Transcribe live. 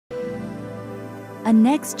A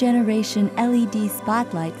next-generation LED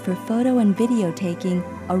spotlight for photo and video taking,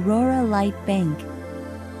 Aurora Light Bank.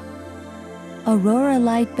 Aurora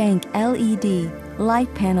Light Bank LED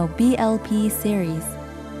Light Panel BLP Series.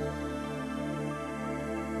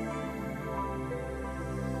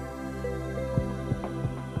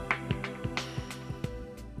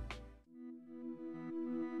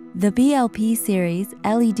 The BLP Series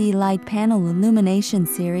LED Light Panel Illumination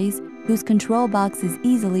Series, whose control box is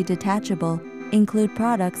easily detachable, include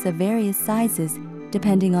products of various sizes,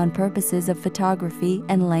 depending on purposes of photography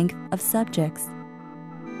and length of subjects.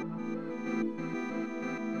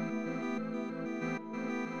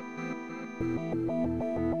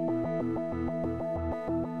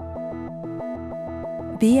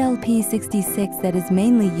 BLP 66 that is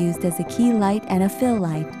mainly used as a key light and a fill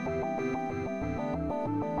light.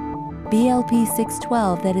 BLP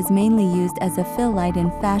 612 that is mainly used as a fill light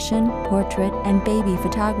in fashion, portrait, and baby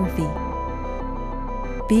photography.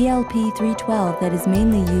 BLP 312 that is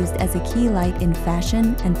mainly used as a key light in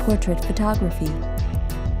fashion and portrait photography.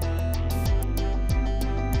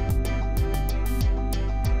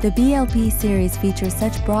 The BLP series features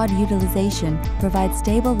such broad utilization, provide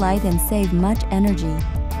stable light and save much energy.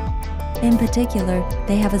 In particular,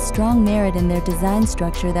 they have a strong merit in their design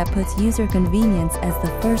structure that puts user convenience as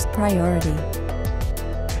the first priority.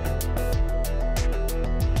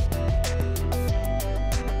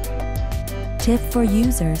 Tip for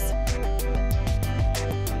users.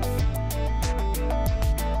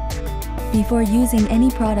 Before using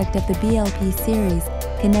any product of the BLP series,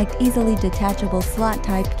 connect easily detachable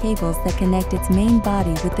slot-typed cables that connect its main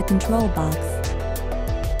body with the control box.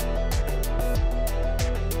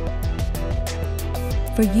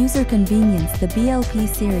 For user convenience, the BLP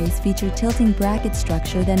series features tilting bracket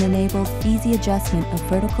structure that enables easy adjustment of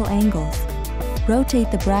vertical angles.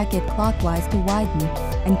 Rotate the bracket clockwise to widen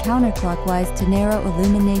and counterclockwise to narrow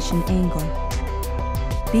illumination angle.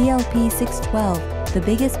 BLP 612, the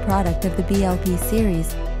biggest product of the BLP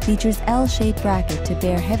series, features L-shaped bracket to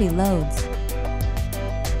bear heavy loads.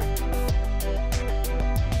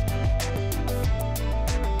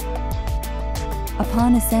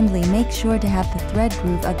 Upon assembly, make sure to have the thread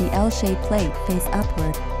groove of the L-shaped plate face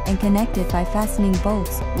upward and connect it by fastening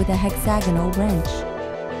bolts with a hexagonal wrench.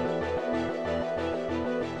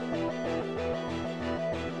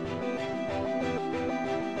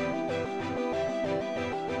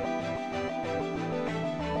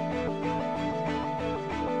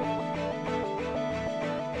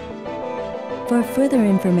 For further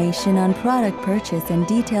information on product purchase and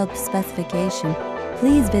detailed specification,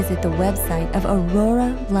 please visit the website of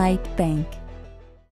Aurora Light Bank.